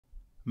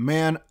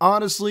Man,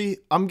 honestly,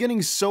 I'm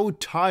getting so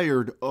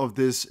tired of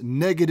this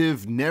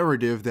negative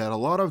narrative that a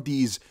lot of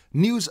these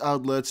news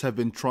outlets have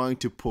been trying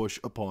to push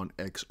upon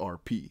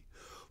XRP.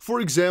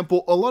 For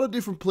example, a lot of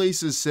different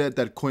places said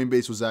that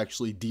Coinbase was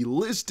actually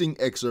delisting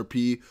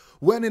XRP,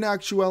 when in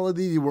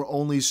actuality they were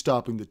only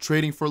stopping the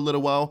trading for a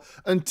little while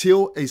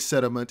until a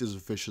settlement is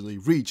officially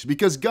reached.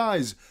 Because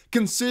guys,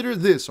 consider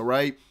this,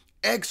 alright?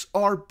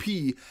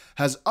 XRP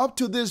has up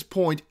to this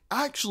point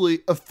actually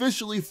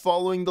officially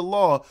following the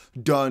law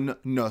done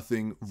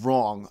nothing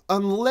wrong.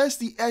 Unless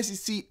the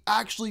SEC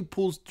actually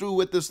pulls through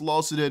with this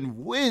lawsuit and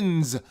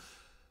wins,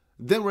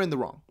 then we're in the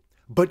wrong.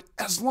 But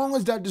as long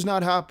as that does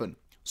not happen,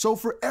 so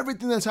for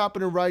everything that's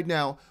happening right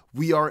now,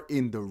 we are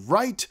in the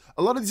right.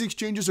 A lot of these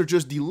exchanges are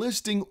just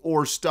delisting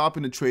or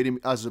stopping the trading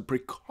as a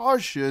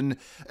precaution,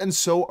 and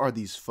so are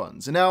these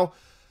funds. And now,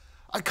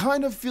 I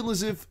kind of feel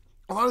as if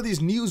a lot of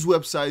these news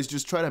websites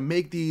just try to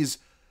make these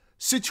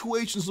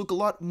situations look a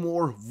lot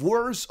more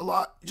worse, a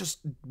lot just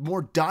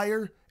more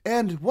dire.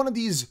 And one of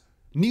these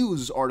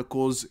news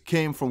articles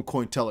came from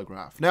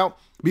Cointelegraph. Now,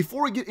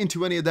 before we get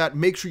into any of that,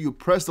 make sure you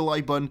press the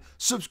like button,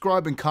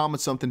 subscribe, and comment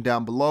something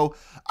down below.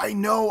 I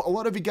know a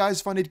lot of you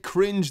guys find it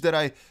cringe that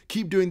I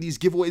keep doing these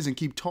giveaways and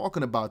keep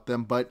talking about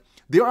them, but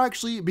they are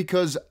actually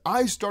because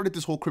I started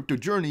this whole crypto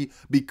journey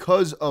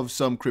because of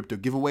some crypto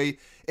giveaway,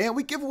 and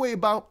we give away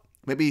about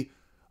maybe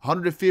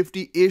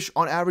 150-ish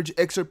on average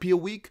XRP a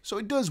week, so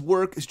it does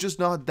work, it's just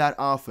not that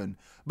often.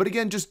 But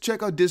again, just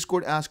check out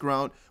Discord, ask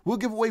around. We'll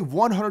give away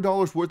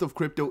 $100 worth of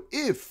crypto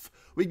if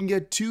we can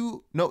get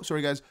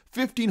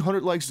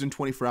 1,500 likes in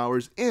 24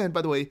 hours. And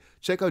by the way,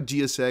 check out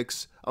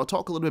GSX. I'll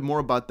talk a little bit more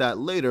about that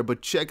later,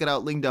 but check it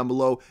out, link down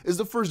below. Is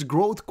the first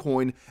growth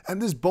coin, and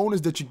this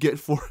bonus that you get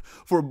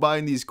for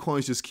buying these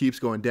coins just keeps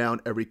going down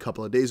every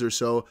couple of days or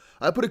so.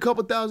 I put a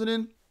couple thousand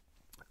in.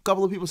 A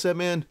couple of people said,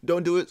 man,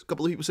 don't do it. A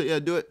couple of people said, yeah,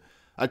 do it.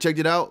 I checked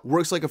it out,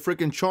 works like a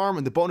freaking charm,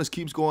 and the bonus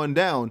keeps going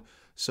down.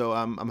 So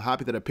I'm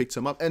happy that I picked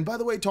some up. And by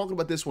the way, talking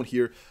about this one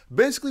here,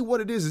 basically what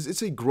it is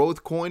it's a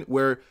growth coin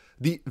where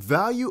the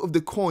value of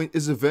the coin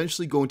is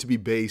eventually going to be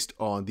based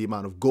on the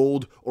amount of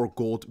gold or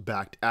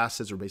gold-backed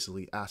assets, or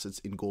basically assets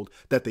in gold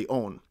that they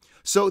own.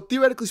 So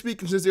theoretically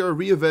speaking, since they are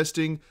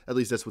reinvesting, at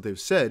least that's what they've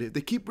said, if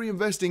they keep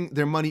reinvesting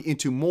their money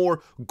into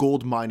more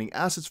gold mining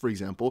assets, for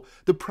example,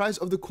 the price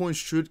of the coin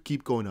should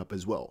keep going up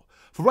as well.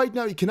 For right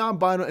now, you cannot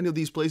buy it on any of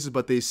these places,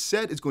 but they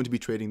said it's going to be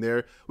trading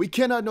there. We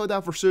cannot know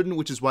that for certain,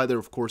 which is why there,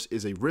 of course,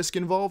 is a risk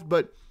involved.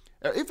 But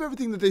if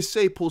everything that they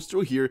say pulls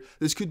through here,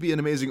 this could be an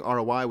amazing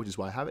ROI, which is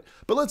why I have it.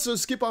 But let's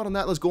skip out on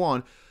that. Let's go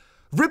on.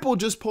 Ripple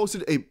just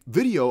posted a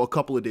video a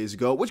couple of days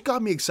ago, which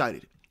got me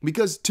excited.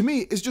 Because to me,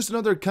 it's just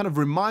another kind of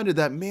reminder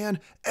that,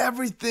 man,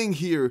 everything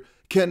here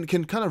can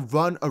kind of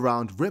run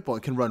around Ripple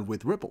and can run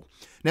with Ripple.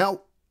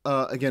 Now,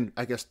 again,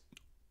 I guess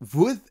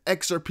with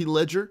XRP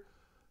Ledger,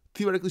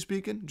 theoretically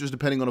speaking, just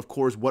depending on, of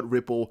course, what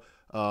Ripple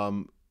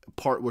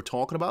part we're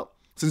talking about.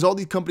 Since all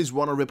these companies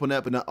run on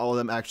RippleNet, but not all of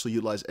them actually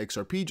utilize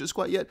XRP just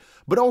quite yet.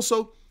 But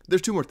also,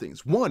 there's two more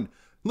things. One,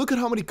 look at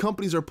how many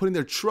companies are putting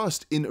their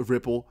trust in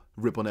Ripple,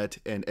 RippleNet,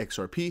 and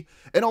XRP.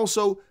 And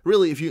also,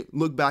 really, if you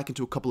look back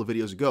into a couple of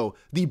videos ago,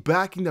 the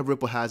backing that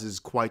Ripple has is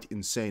quite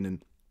insane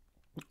and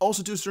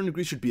also to a certain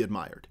degree should be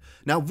admired.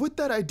 Now, with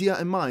that idea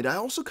in mind, I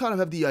also kind of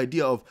have the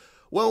idea of,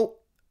 well,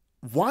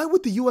 why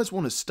would the US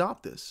want to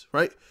stop this,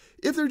 right?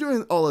 If they're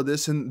doing all of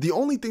this and the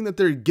only thing that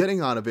they're getting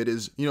out of it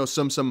is, you know,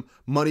 some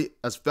money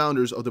as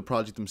founders of the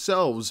project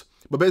themselves,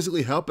 but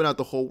basically helping out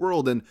the whole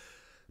world and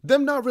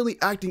them not really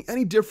acting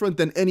any different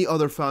than any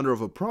other founder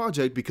of a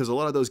project because a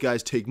lot of those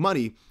guys take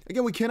money.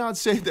 Again, we cannot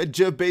say that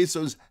Jeff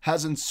Bezos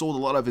hasn't sold a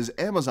lot of his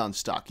Amazon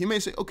stock. You may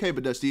say, okay,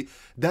 but Dusty,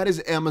 that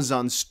is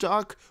Amazon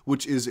stock,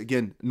 which is,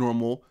 again,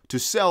 normal to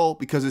sell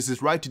because it's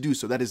his right to do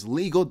so. That is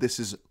legal. This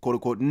is, quote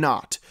unquote,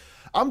 not.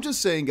 I'm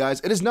just saying, guys,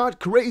 it is not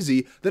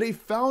crazy that a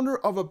founder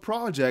of a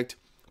project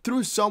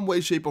through some way,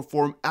 shape, or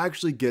form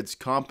actually gets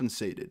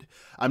compensated.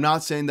 I'm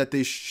not saying that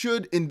they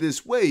should in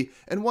this way,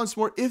 and once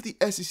more, if the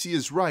SEC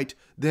is right,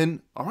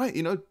 then, all right,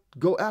 you know,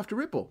 go after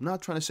Ripple. I'm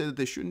not trying to say that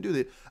they shouldn't do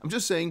that. I'm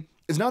just saying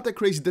it's not that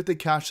crazy that they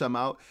cash them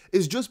out.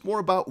 It's just more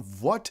about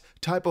what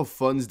type of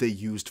funds they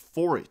used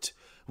for it,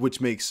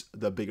 which makes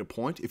the bigger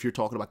point if you're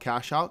talking about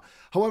cash out.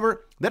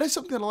 However, that is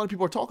something that a lot of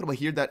people are talking about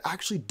here that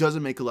actually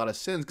doesn't make a lot of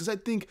sense, because I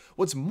think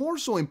what's more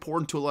so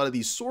important to a lot of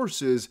these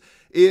sources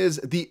is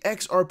the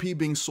XRP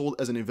being sold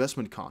as an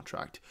investment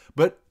contract.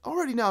 But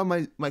already now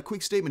in my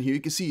quick statement here,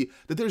 you can see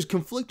that there's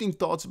conflicting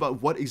thoughts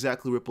about what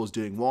exactly Ripple is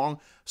doing wrong.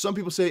 Some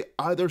people say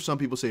either, some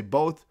people say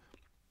both,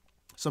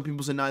 some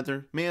people say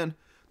neither. Man,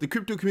 the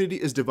crypto community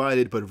is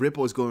divided, but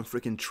Ripple is going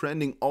freaking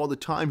trending all the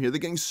time here. They're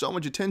getting so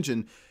much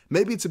attention.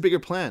 Maybe it's a bigger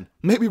plan.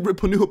 Maybe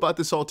Ripple knew about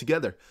this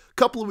altogether. A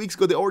couple of weeks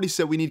ago, they already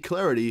said we need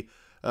clarity.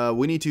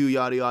 We need to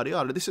yada, yada,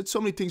 yada. They said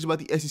so many things about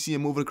the SEC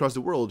and moving across the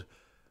world.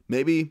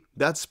 Maybe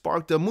that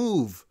sparked a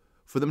move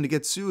for them to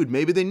get sued.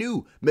 Maybe they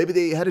knew. Maybe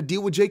they had a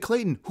deal with Jay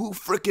Clayton. Who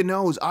freaking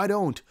knows? I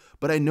don't.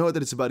 But I know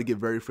that it's about to get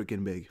very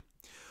freaking big.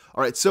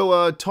 All right,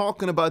 so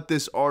talking about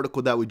this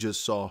article that we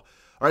just saw.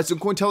 All right, so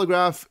in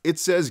Cointelegraph, it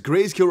says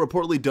Grayscale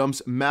reportedly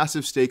dumps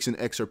massive stakes in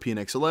XRP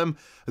and XLM.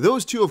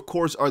 Those two, of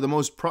course, are the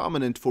most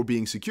prominent for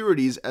being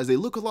securities as they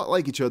look a lot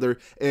like each other,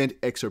 and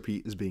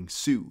XRP is being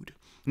sued.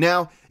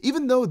 Now,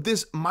 even though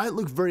this might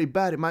look very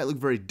bad, it might look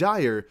very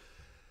dire,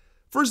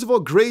 first of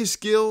all,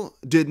 Grayscale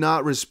did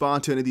not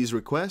respond to any of these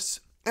requests.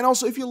 And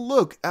also, if you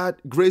look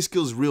at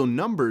Grayscale's real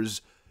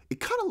numbers, it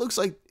kind of looks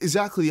like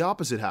exactly the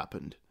opposite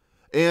happened.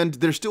 And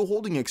they're still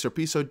holding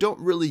XRP, so I don't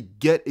really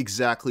get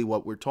exactly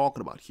what we're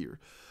talking about here.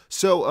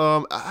 So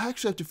I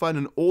actually have to find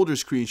an older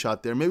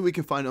screenshot there. Maybe we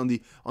can find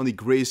it on the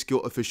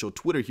Grayscale official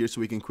Twitter here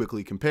so we can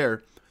quickly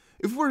compare.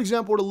 If, for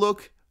example, were to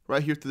look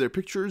right here through their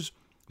pictures,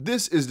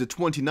 this is the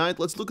 29th.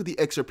 Let's look at the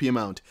XRP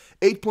amount,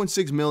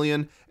 8.6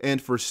 million,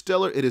 and for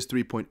Stellar, it is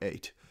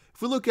 3.8.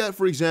 If we look at,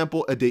 for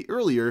example, a day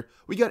earlier,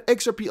 we got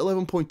XRP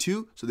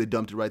 11.2, so they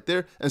dumped it right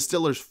there, and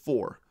Stellar's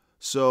 4.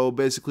 So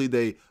basically,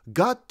 they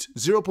got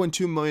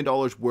 $0.2 million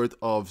worth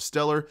of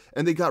Stellar,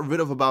 and they got rid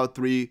of about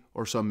 3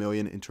 or some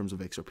million in terms of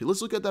XRP.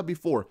 Let's look at that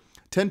before.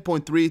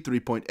 10.3,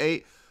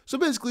 3.8. So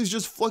basically, it's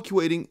just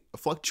fluctuating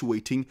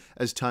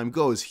as time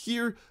goes.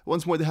 Here,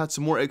 once more, they had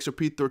some more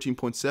XRP,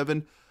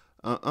 13.7.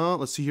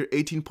 Let's see here,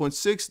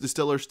 18.6. The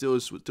Stellar is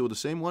still the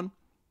same one.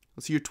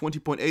 Let's see here,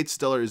 20.8.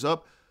 Stellar is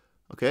up.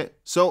 Okay,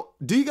 so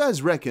do you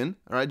guys reckon,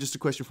 all right, just a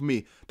question for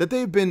me, that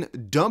they've been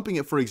dumping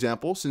it, for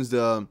example, since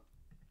the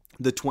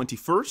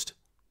 21st,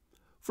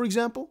 for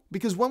example?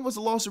 Because when was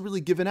the lawsuit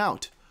really given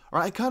out? All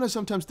right, I kind of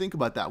sometimes think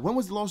about that. When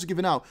was the lawsuit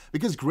given out?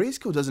 Because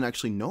Grayscale doesn't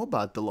actually know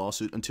about the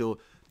lawsuit until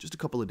just a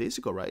couple of days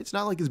ago, right? It's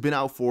not like it's been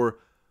out for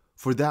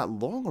that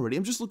long already.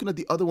 I'm just looking at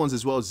the other ones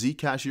as well.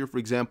 Zcash here, for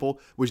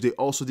example, which they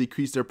also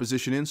decreased their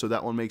position in, so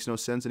that one makes no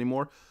sense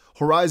anymore.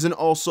 Horizon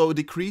also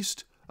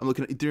decreased. I'm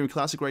looking at Ethereum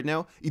Classic right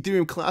now.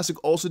 Ethereum Classic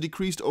also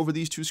decreased over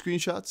these two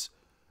screenshots.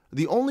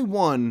 The only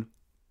one,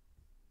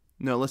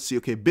 no, let's see.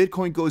 Okay,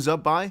 Bitcoin goes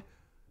up by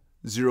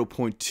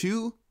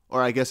 0.2,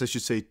 or I guess I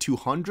should say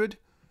 200.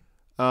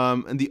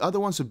 And the other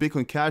one, so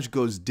Bitcoin Cash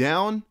goes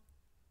down.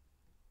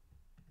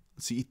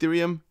 Let's see,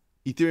 Ethereum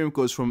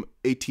goes from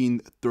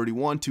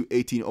 1831 to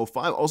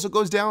 1805, also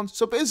goes down.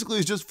 So basically,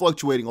 it's just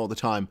fluctuating all the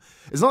time.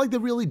 It's not like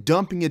they're really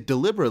dumping it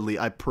deliberately,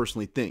 I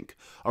personally think.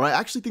 All right, I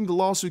actually think the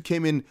lawsuit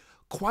came in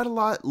quite a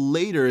lot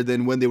later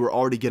than when they were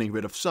already getting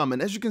rid of some.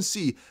 And as you can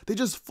see, they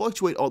just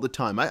fluctuate all the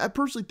time. I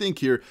personally think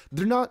here,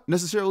 they're not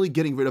necessarily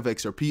getting rid of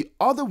XRP.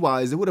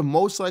 Otherwise, they would have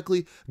most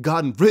likely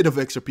gotten rid of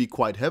XRP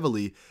quite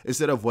heavily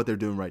instead of what they're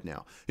doing right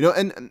now. You know,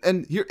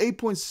 and here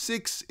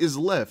 8.6 is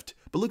left,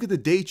 but look at the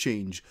day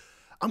change.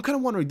 I'm kind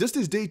of wondering, does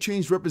this day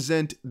change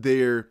represent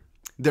their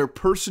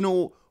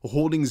personal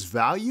holdings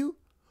value?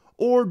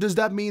 Or does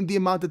that mean the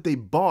amount that they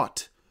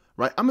bought,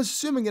 right? I'm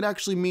assuming it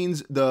actually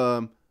means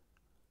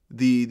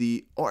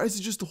or is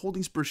it just the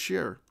holdings per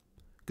share?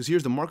 Because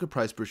here's the market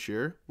price per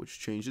share, which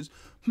changes.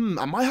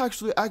 I might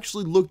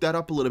actually look that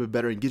up a little bit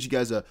better and get you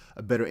guys a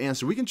better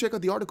answer. We can check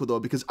out the article though,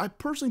 because I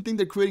personally think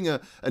they're creating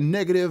a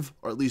negative,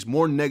 or at least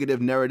more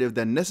negative narrative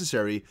than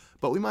necessary,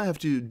 but we might have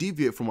to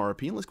deviate from our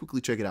opinion. Let's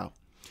quickly check it out.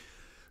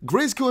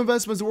 Grayscale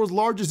Investments, the world's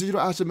largest digital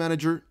asset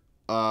manager.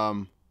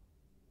 Oh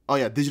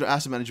yeah, digital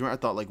asset management. I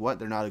thought like, what?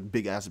 They're not a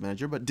big asset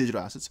manager, but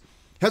digital assets.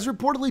 Has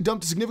reportedly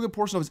dumped a significant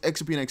portion of its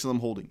XRP and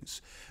XLM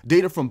holdings.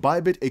 Data from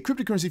Bybit, a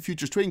cryptocurrency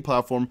futures trading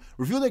platform,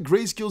 revealed that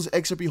Grayscale's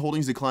XRP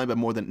holdings declined by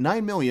more than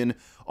 9 million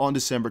on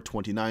December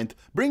 29th,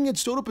 bringing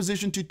its total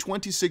position to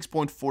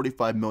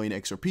 26.45 million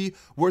XRP,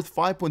 worth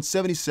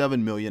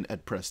 5.77 million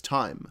at press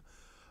time.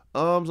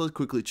 So let's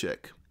quickly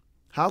check.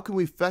 How can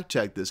we fact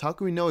check this? How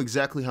can we know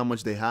exactly how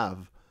much they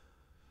have?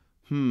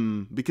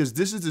 Because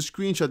this is the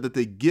screenshot that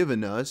they've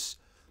given us,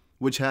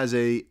 which has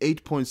a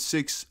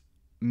 8.6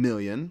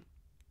 million.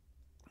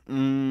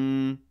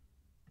 I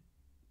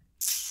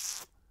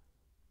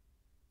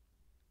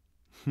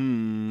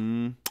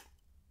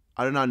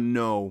do not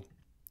know.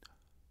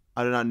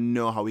 I do not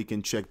know how we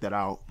can check that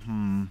out.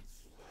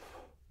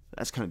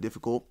 That's kind of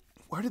difficult.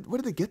 Where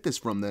did they get this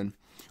from then?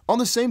 On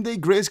the same day,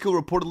 Grayscale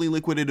reportedly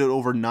liquidated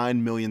over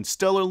 9 million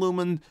Stellar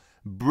Lumen,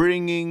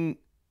 bringing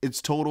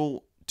its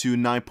total to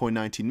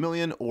 9.19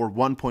 million or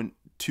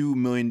 $1.2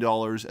 million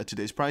at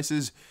today's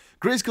prices.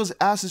 Grayscale's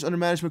assets under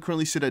management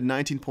currently sit at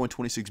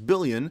 19.26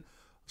 billion.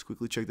 Let's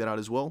quickly check that out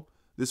as well.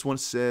 This one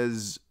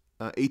says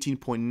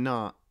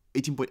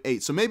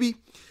 18.8. So maybe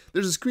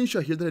there's a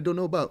screenshot here that I don't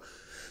know about.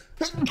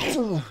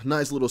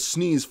 Nice little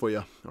sneeze for you.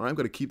 All right, I'm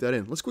going to keep that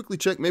in. Let's quickly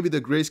check maybe the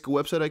Grayscale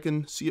website I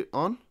can see it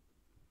on.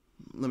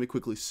 Let me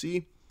quickly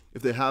see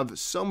if they have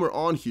somewhere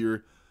on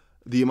here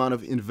the amount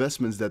of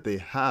investments that they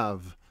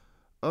have.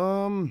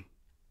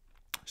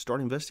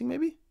 Start investing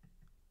maybe?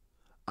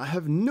 I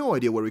have no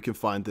idea where we can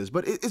find this,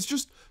 but it's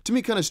just, to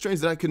me, kind of strange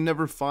that I could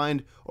never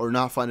find, or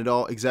not find at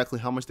all, exactly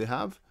how much they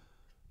have.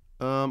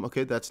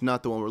 Okay, that's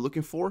not the one we're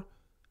looking for.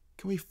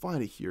 Can we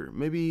find it here?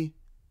 Maybe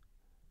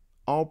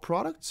all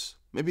products?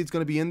 Maybe it's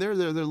going to be in there,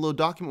 their little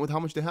document with how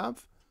much they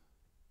have.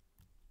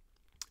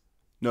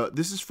 No,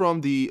 this is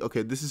from the,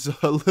 okay, this is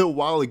a little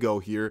while ago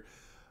here.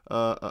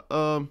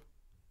 Yeah,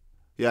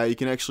 you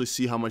can actually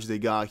see how much they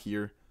got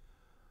here.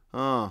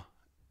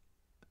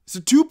 It's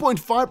a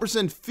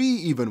 2.5% fee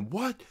even.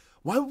 What?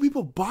 Why would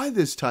people buy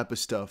this type of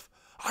stuff?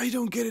 I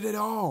don't get it at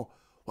all.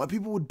 Why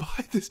people would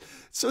buy this?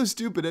 It's so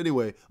stupid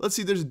anyway. Let's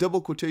see, there's a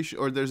double quotation,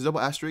 or there's a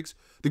double asterisk.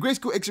 The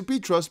Grayscale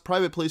XRP Trust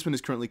private placement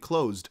is currently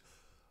closed.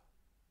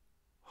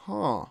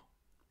 Huh.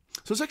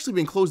 So it's actually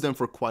been closed down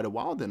for quite a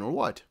while then, or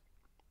what?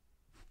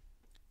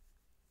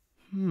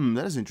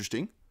 That is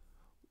interesting.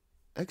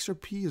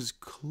 XRP is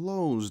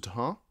closed,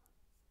 huh?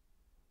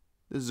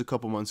 This is a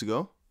couple months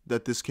ago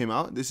that this came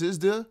out. This is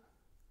the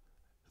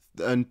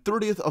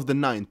 30th of the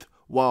 9th.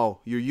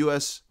 Wow, your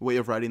US way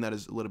of writing that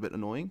is a little bit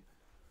annoying.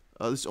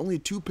 This is only a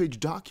 2-page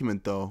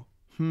document, though.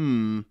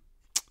 Okay,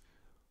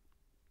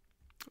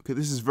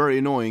 this is very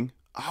annoying.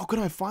 How can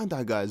I find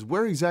that, guys?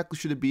 Where exactly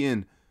should it be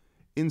in?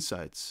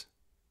 Insights.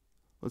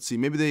 Let's see.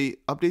 Maybe they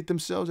update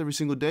themselves every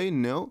single day?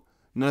 No.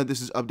 None of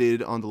this is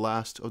updated on the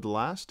last of the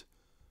last.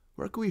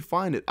 Where can we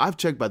find it? I've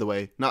checked, by the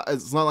way.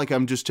 It's not like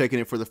I'm just checking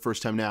it for the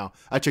first time now.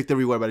 I checked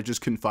everywhere, but I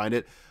just couldn't find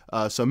it.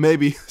 So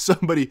maybe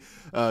somebody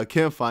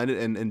can find it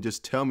and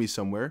just tell me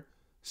somewhere.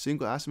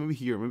 Single asset, maybe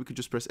here. Maybe we could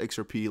just press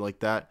XRP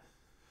like that.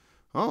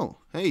 Oh,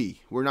 hey,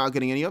 we're not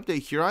getting any update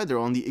here either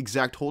on the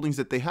exact holdings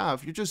that they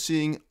have. You're just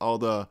seeing all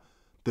the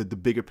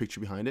bigger picture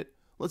behind it.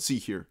 Let's see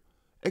here.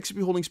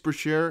 XRP holdings per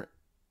share.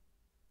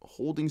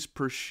 Holdings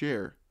per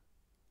share.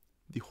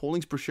 The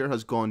holdings per share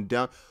has gone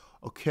down.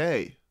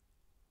 Okay.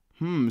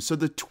 So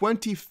the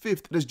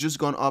 25th has just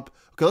gone up.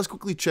 Okay, let's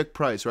quickly check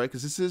price, right?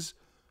 Because this is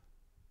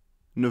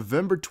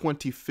November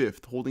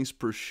 25th. Holdings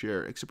per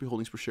share. XRP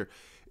holdings per share.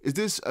 Is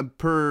this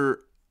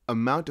per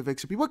amount of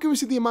XRP? What can we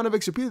see the amount of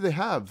XRP that they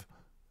have?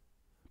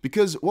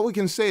 Because what we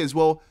can say is,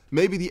 well,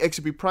 maybe the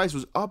XRP price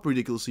was up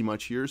ridiculously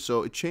much here,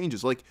 so it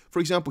changes. Like, for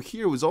example,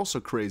 here was also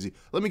crazy.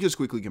 Let me just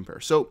quickly compare.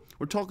 So,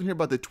 we're talking here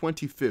about the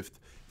 25th.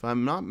 If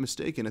I'm not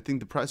mistaken, I think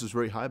the price was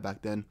very high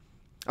back then.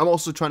 I'm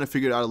also trying to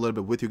figure it out a little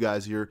bit with you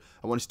guys here.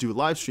 I wanted to do a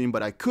live stream,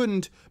 but I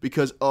couldn't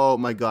because, oh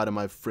my god, am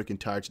I freaking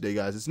tired today,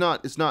 guys. It's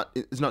not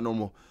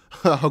normal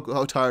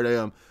how tired I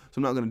am. So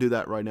I'm not going to do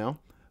that right now.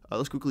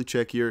 Let's quickly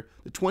check here.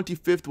 The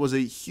 25th was a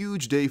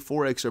huge day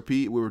for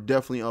XRP. We were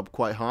definitely up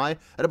quite high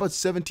at about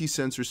 70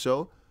 cents or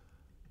so.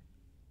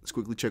 Let's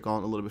quickly check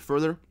on a little bit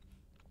further.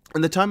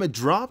 And the time it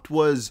dropped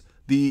was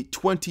the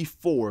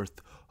 24th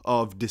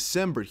of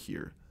December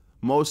here.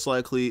 Most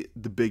likely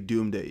the big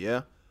doom day,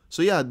 yeah?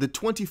 So yeah, the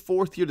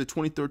 24th here, the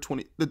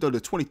 23rd, the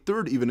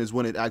 23rd even is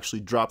when it actually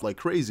dropped like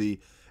crazy.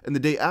 And the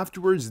day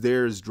afterwards,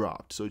 theirs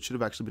dropped. So it should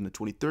have actually been the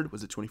 23rd.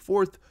 Was it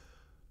 24th?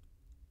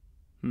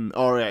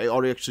 Alright, it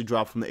already actually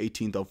dropped from the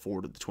 18th on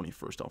forward to the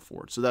 21st on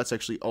forward. So that's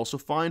actually also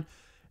fine.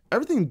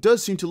 Everything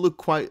does seem to look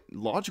quite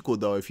logical,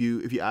 though, if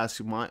you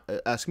ask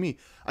me.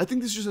 I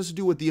think this just has to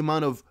do with the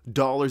amount of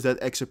dollars that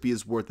XRP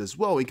is worth as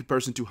well in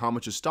comparison to how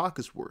much a stock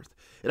is worth.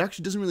 It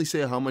actually doesn't really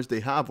say how much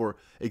they have or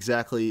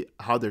exactly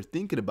how they're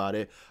thinking about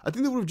it. I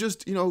think they would have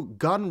just,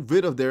 gotten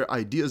rid of their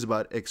ideas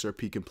about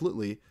XRP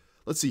completely.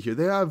 Let's see here.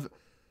 They have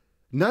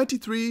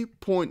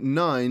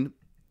 93.9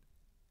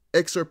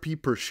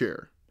 XRP per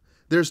share.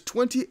 There's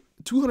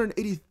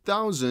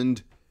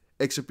 280,000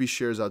 XRP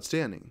shares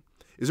outstanding.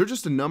 Is there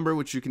just a number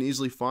which you can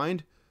easily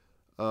find?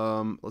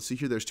 Let's see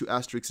here. There's 2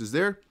 asterisks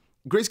there.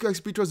 Grayscale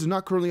XRP Trust does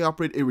not currently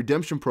operate a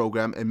redemption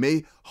program and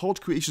may halt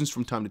creations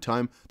from time to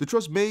time. The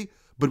trust may,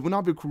 but will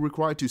not be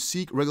required to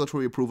seek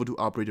regulatory approval to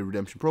operate a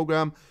redemption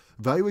program.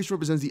 Valuation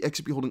represents the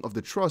XRP holding of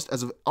the trust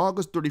as of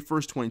August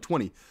 31st,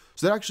 2020.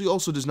 So that actually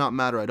also does not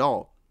matter at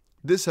all.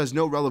 This has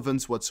no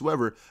relevance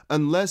whatsoever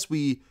unless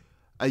we,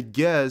 I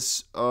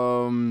guess,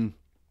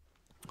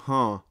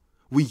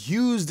 we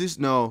use this,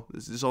 no,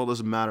 this all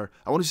doesn't matter.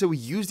 I want to say we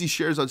use these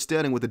shares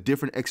outstanding with a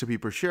different XRP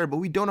per share, but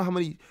we don't know how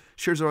many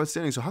shares are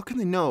outstanding, so how can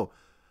they know?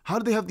 How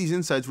do they have these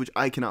insights which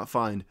I cannot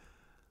find?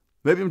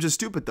 Maybe I'm just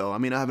stupid, though. I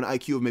mean, I have an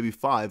IQ of maybe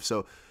 5,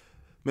 so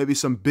maybe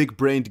some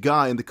big-brained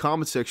guy in the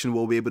comment section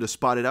will be able to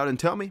spot it out and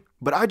tell me.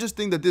 But I just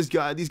think that these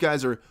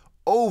guys are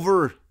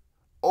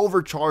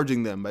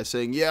overcharging them by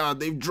saying, yeah,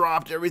 they've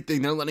dropped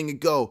everything, they're letting it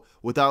go,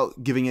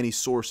 without giving any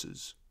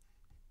sources.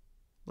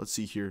 Let's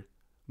see here.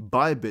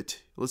 Bybit.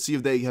 Let's see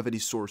if they have any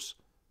source.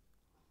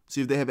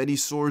 See if they have any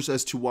source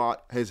as to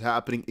what is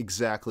happening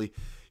exactly.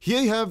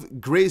 Here you have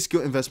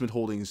Grayscale Investment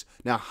Holdings.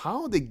 Now,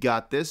 how they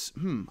got this,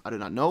 I do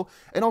not know.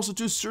 And also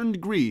to a certain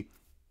degree,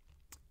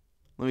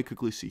 let me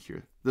quickly see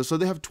here. So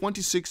they have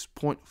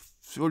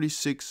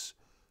 26.46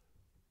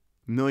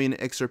 million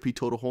XRP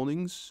total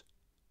holdings.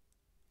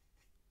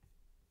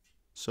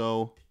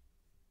 So,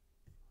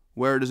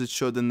 where does it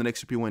show then that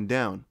XRP went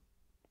down?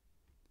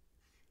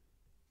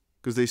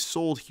 Because they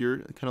sold here,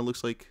 it kind of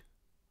looks like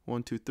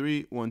 1, 2,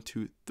 3, 1,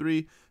 2,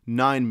 3,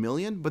 9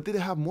 million. But did they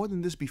have more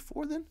than this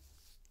before then?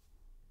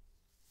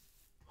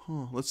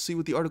 Let's see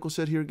what the article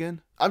said here again.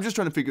 I'm just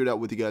trying to figure it out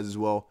with you guys as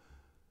well.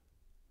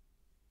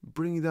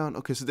 Bringing down,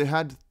 okay, so they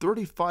had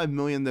 35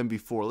 million then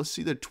before. Let's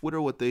see their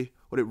Twitter, what it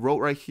wrote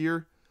right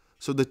here.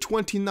 So the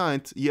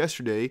 29th,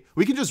 yesterday,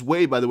 we can just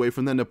wait, by the way,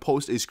 for them to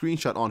post a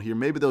screenshot on here.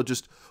 Maybe they'll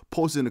just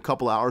post it in a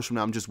couple hours from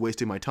now. I'm just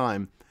wasting my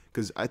time.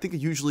 Because I think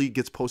it usually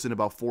gets posted in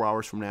about 4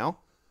 hours from now.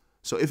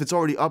 So if it's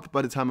already up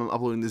by the time I'm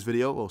uploading this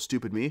video, well,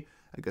 stupid me.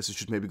 I guess I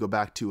should maybe go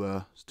back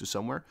to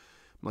somewhere,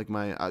 like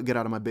get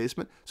out of my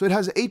basement. So it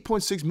has an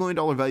 $8.6 million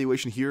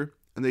valuation here,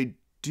 and they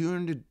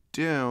turned it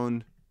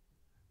down.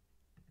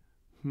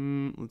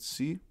 Let's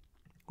see.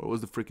 What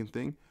was the freaking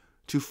thing?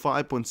 To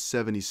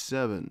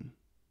 5.77.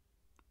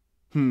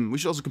 We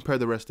should also compare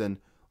the rest then.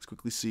 Let's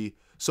quickly see.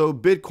 So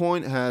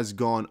Bitcoin has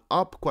gone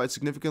up quite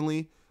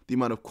significantly. The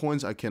amount of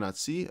coins I cannot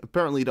see.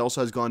 Apparently it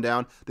also has gone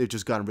down. They've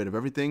just gotten rid of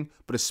everything.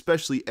 But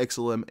especially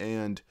XLM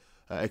and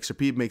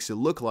XRP makes it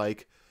look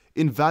like.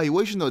 In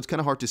valuation though, it's kind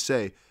of hard to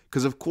say.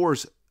 Because of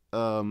course,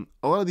 a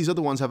lot of these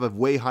other ones have a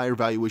way higher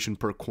valuation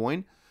per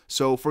coin.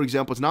 So, for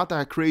example, it's not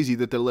that crazy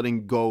that they're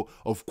letting go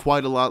of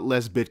quite a lot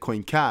less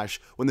Bitcoin Cash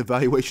when the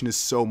valuation is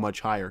so much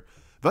higher.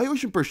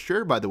 Valuation per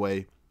share, by the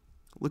way,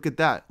 look at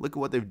that. Look at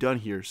what they've done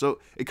here. So,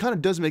 it kind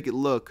of does make it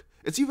look,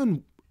 it's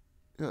even,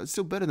 it's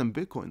still better than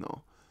Bitcoin,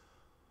 though.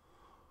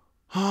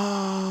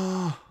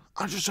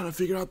 I'm just trying to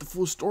figure out the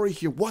full story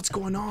here. What's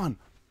going on?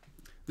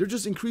 They're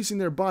just increasing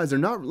their buys. They're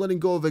not letting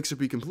go of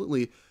XRP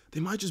completely. They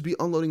might just be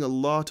unloading a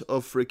lot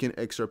of freaking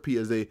XRP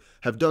as they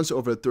have done so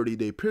over a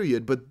 30-day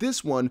period. But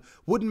this one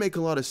wouldn't make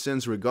a lot of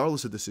sense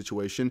regardless of the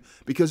situation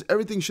because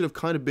everything should have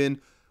kind of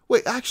been...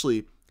 Wait,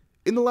 actually,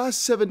 in the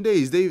last 7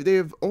 days, they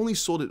have only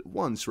sold it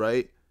once,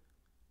 right?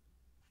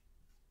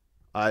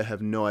 I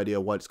have no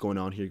idea what's going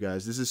on here,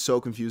 guys. This is so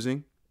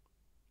confusing.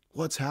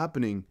 What's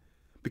happening?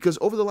 Because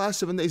over the last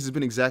 7 days, it's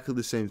been exactly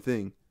the same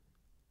thing.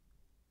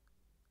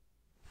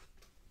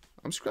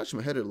 I'm scratching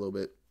my head a little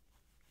bit.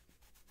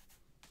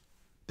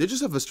 They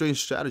just have a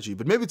strange strategy,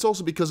 but maybe it's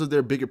also because of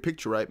their bigger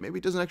picture, right? Maybe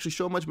it doesn't actually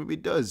show much, maybe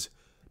it does.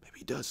 Maybe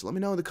it does. Let me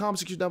know in the comment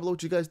section down below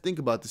what you guys think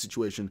about the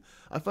situation.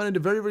 I find it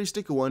a very, very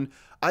sticky one.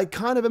 I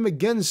kind of am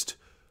against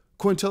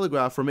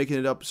Cointelegraph for making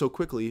it up so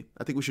quickly.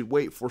 I think we should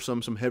wait for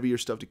some heavier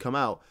stuff to come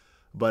out.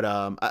 But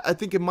I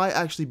think it might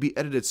actually be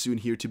edited soon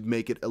here to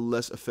make it a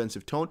less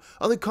offensive tone.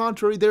 On the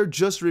contrary, they're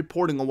just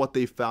reporting on what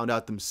they found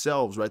out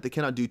themselves, right? They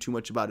cannot do too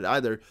much about it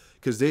either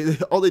because they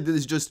all they did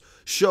is just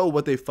show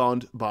what they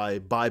found by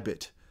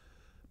Bybit.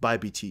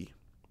 BT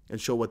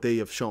and show what they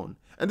have shown.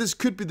 And this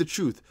could be the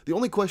truth. The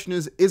only question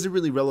is it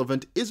really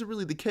relevant? Is it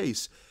really the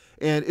case?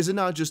 And is it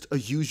not just a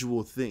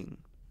usual thing?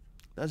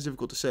 That's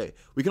difficult to say.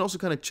 We can also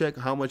kind of check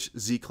how much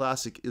Z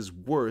Classic is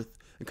worth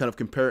and kind of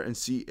compare it and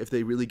see if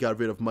they really got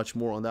rid of much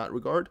more on that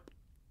regard.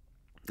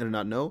 I do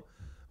not know.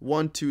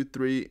 1, 2,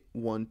 3,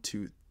 1,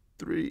 2,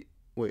 3.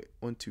 Wait,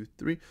 1, 2,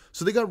 3.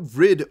 So they got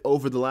rid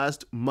over the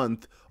last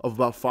month of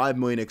about 5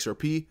 million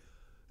XRP.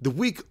 The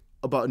week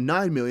about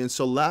 9 million.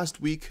 So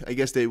last week, I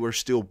guess they were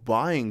still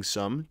buying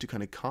some to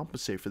kind of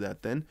compensate for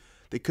that then.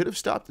 They could have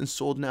stopped and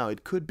sold now.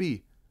 It could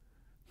be.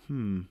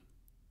 Could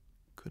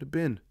have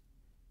been.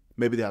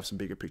 Maybe they have some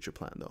bigger picture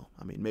plan though.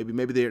 I mean,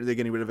 maybe they're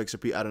getting rid of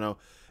XRP. I don't know.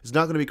 It's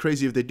not going to be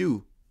crazy if they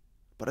do.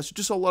 But I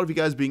just saw a lot of you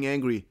guys being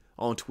angry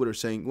on Twitter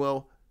saying,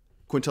 well,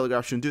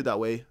 Cointelegraph shouldn't do it that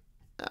way.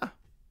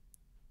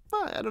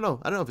 I don't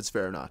know. I don't know if it's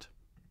fair or not.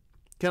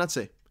 Cannot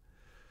say.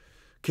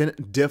 Can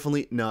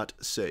definitely not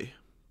say.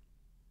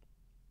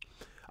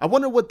 I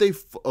wonder what they...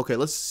 Okay,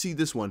 let's see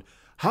this one.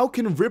 How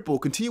can Ripple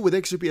continue with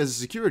XRP as a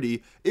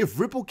security? If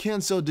Ripple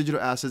can't sell digital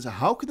assets,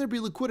 how can there be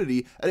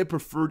liquidity at a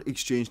preferred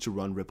exchange to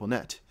run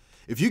RippleNet?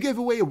 If you give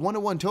away a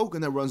one-to-one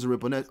token that runs a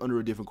RippleNet under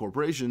a different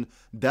corporation,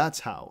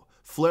 that's how.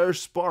 Flare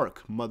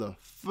Spark,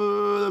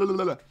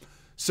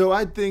 So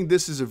I think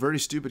this is a very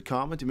stupid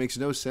comment. It makes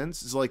no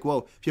sense. It's like,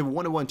 well, if you have a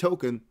one-to-one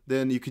token,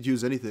 then you could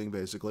use anything,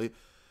 basically.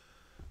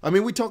 I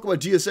mean, we talk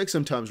about GSX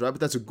sometimes, right? But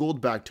that's a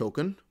gold-backed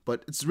token.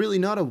 But it's really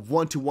not a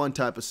one-to-one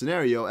type of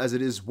scenario, as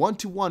it is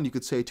one-to-one, you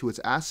could say, to its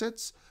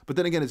assets. But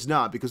then again, it's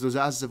not, because those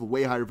assets have a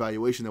way higher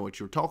valuation than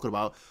what you're talking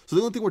about. So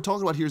the only thing we're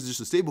talking about here is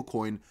just a stable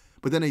coin,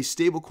 but then a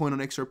stable coin on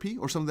XRP,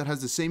 or something that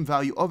has the same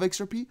value of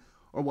XRP,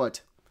 or what?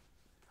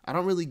 I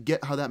don't really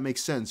get how that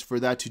makes sense for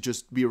that to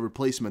just be a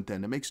replacement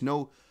then. That makes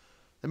no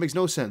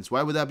sense.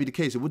 Why would that be the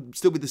case? It would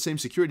still be the same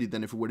security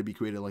then if it were to be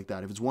created like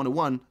that. If it's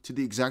one-to-one to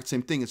the exact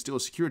same thing, it's still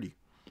a security.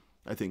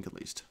 I think, at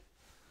least,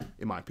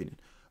 in my opinion.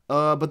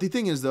 But the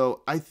thing is,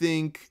 though, I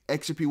think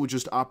XRP would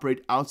just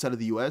operate outside of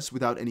the US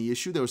without any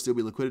issue. There would still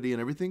be liquidity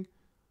and everything.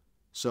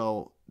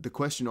 So the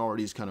question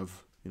already is kind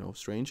of,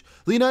 strange.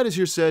 Leonidas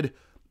here said,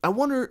 I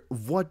wonder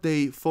what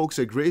they folks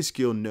at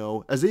Grayscale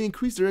know as they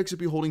increased their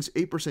XRP holdings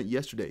 8%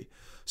 yesterday.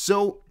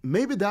 So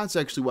maybe that's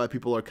actually why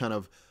people are kind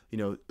of,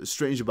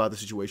 strange about the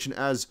situation,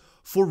 as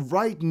for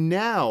right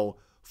now,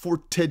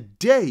 for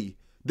today,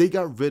 they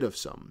got rid of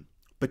some.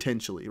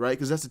 Potentially, right?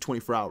 Because that's the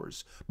 24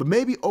 hours. But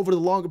maybe over the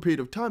longer period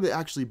of time, they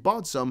actually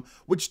bought some,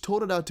 which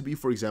totaled out to be,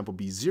 for example,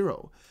 be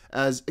zero.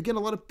 As, again, a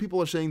lot of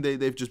people are saying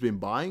they've just been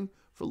buying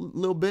for a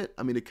little bit.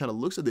 I mean, it kind of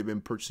looks like they've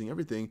been purchasing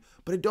everything.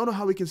 But I don't know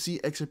how we can see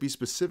XRP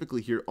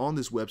specifically here on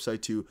this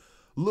website to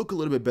look a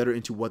little bit better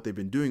into what they've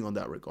been doing on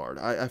that regard.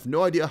 I have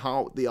no idea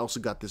how they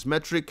also got this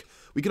metric.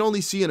 We can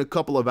only see in a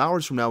couple of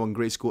hours from now when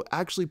Grayscale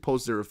actually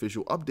posts their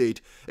official update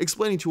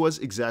explaining to us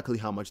exactly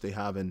how much they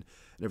have and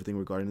everything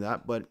regarding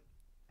that. But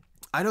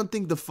I don't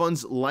think the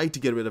funds like to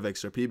get rid of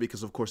XRP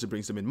because, of course, it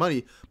brings them in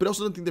money, but I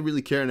also don't think they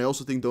really care, and I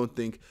also don't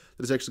think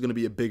that it's actually going to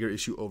be a bigger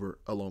issue over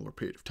a longer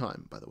period of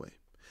time, by the way.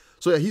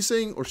 So yeah, he's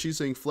saying, or she's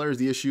saying, Flare is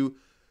the issue.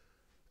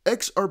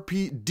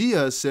 XRP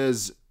Dia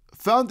says,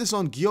 found this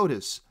on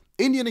Gyotis,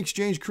 Indian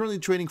exchange currently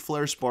trading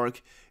Flare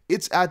Spark.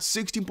 It's at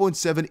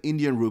 16.7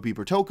 Indian rupee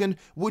per token,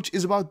 which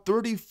is about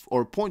 30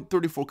 or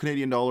 0.34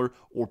 Canadian dollar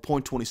or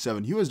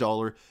 0.27 US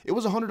dollar. It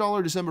was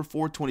 $100 December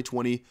 4th,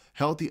 2020,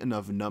 healthy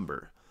enough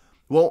number.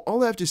 Well,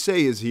 all I have to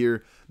say is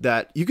here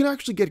that you can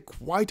actually get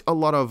quite a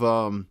lot of,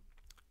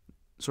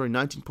 sorry,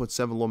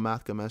 19.7, low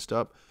math got messed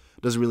up.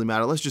 Doesn't really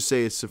matter. Let's just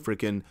say it's a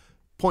freaking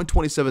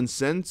 0.27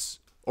 cents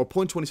or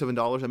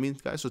 $0.27, I mean,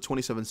 guys, so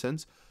 27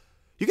 cents.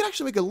 You can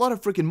actually make a lot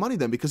of freaking money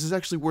then because it's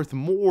actually worth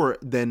more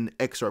than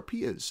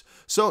XRP is.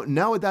 So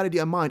now with that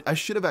idea in mind, I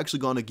should have actually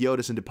gone to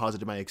Gyotis and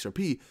deposited my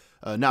XRP.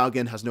 Now,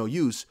 again, has no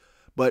use.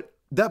 But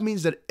that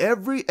means that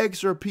every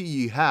XRP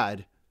you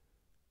had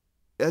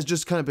has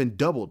just kind of been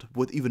doubled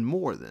with even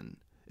more than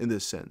in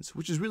this sense,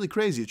 which is really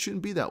crazy. It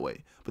shouldn't be that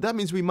way. But that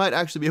means we might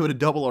actually be able to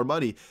double our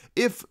money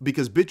if,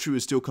 because BitTrue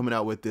is still coming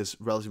out with this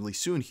relatively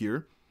soon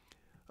here.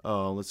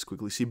 Let's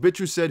quickly see.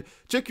 BitTrue said,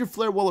 check your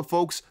Flare wallet,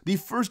 folks. The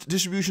first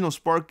distribution of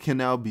Spark can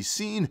now be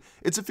seen.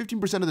 It's a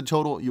 15% of the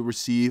total you'll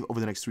receive over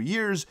the next 3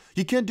 years.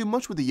 You can't do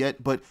much with it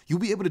yet, but you'll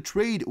be able to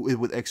trade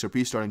with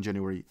XRP starting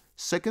January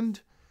 6th.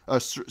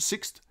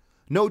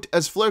 Note,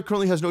 as Flare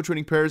currently has no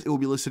trading pairs, it will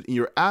be listed in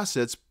your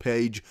assets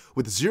page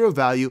with 0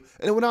 value,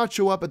 and it will not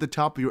show up at the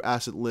top of your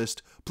asset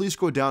list. Please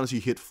scroll down as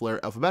you hit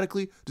Flare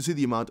alphabetically to see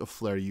the amount of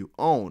Flare you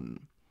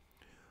own.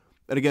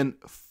 And again,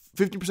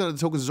 15% of the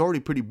tokens is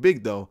already pretty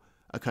big, though,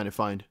 I kind of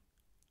find.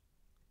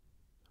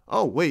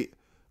 Oh, wait.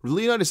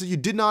 Leonardo said you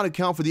did not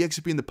account for the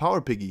XRP and the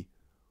Power Piggy.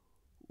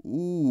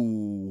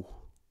 Ooh.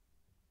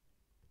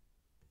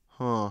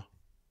 Huh.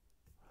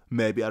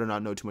 Maybe. I do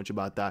not know too much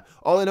about that.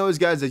 All I know is,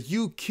 guys, that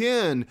you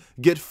can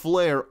get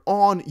Flare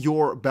on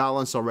your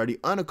balance already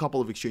on a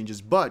couple of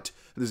exchanges, but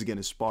this again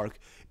is Spark.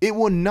 It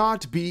will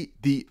not be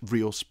the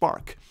real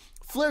Spark.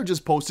 Flare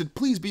just posted,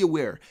 please be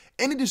aware,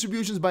 any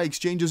distributions by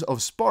exchanges of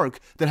Spark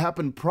that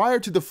happen prior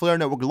to the Flare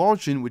network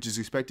launching, which is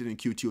expected in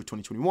Q2 of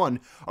 2021,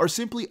 are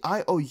simply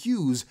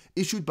IOUs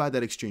issued by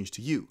that exchange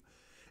to you.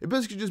 It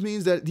basically just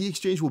means that the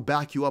exchange will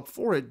back you up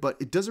for it,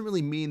 but it doesn't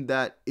really mean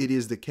that it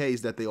is the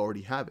case that they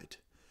already have it.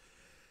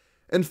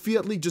 And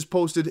Fiat League just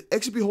posted,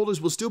 XRP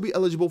holders will still be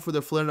eligible for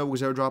the Flare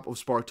Network's airdrop of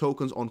Spark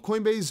tokens on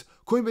Coinbase.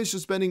 Coinbase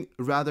suspending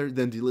rather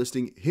than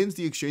delisting, hence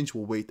the exchange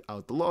will wait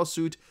out the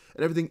lawsuit,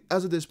 and everything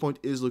as of this point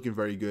is looking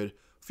very good.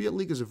 Fiat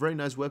League is a very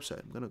nice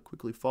website. I'm going to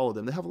quickly follow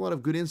them. They have a lot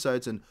of good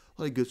insights and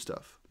a lot of good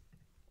stuff.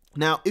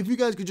 Now, if you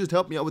guys could just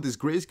help me out with this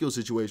Grayscale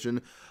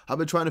situation, I've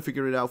been trying to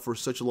figure it out for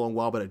such a long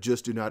while, but I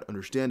just do not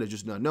understand. I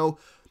just do not know.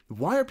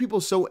 Why are people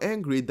so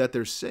angry that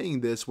they're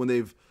saying this when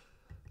they've,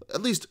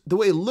 at least the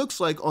way it looks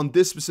like on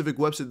this specific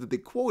website that they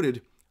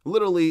quoted,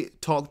 literally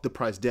talked the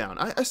price down?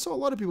 I saw a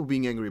lot of people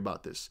being angry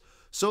about this.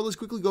 So let's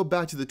quickly go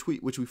back to the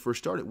tweet which we first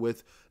started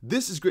with.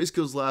 This is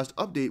Grayscale's last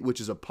update, which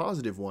is a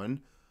positive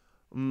one.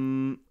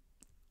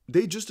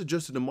 They just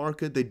adjusted the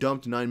market. They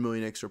dumped 9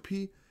 million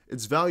XRP.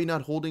 It's value,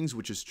 not holdings,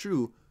 which is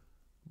true.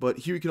 But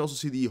here you can also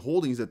see the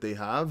holdings that they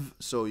have.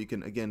 So you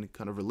can, again,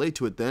 kind of relate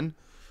to it then.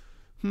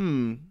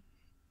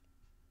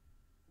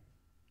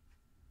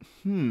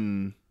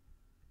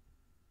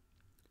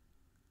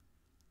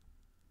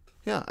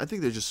 Yeah, I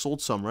think they just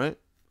sold some, right?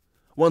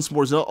 Once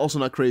more, it's also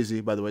not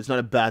crazy, by the way. It's not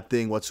a bad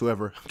thing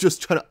whatsoever. I'm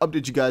just trying to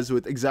update you guys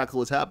with exactly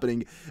what's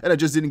happening, and I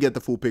just didn't get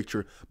the full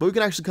picture. But we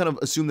can actually kind of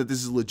assume that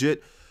this is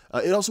legit.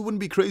 It also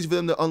wouldn't be crazy for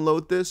them to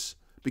unload this,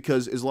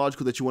 because it's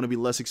logical that you want to be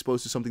less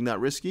exposed to something that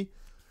risky.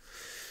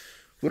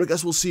 But I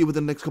guess we'll see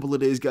within the next couple of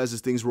days, guys,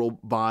 as things roll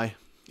by.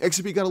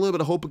 XRP got a little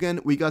bit of hope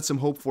again. We got some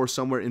hope for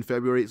somewhere in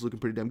February. It's looking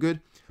pretty damn good.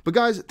 But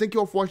guys, thank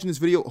you all for watching this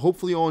video.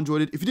 Hopefully you all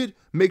enjoyed it. If you did,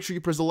 make sure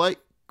you press the like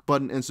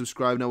button and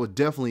subscribe. And I will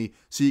definitely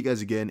see you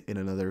guys again in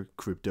another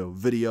crypto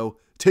video.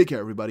 Take care,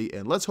 everybody,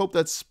 and let's hope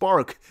that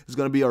Spark is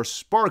going to be our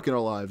spark in our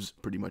lives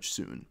pretty much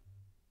soon.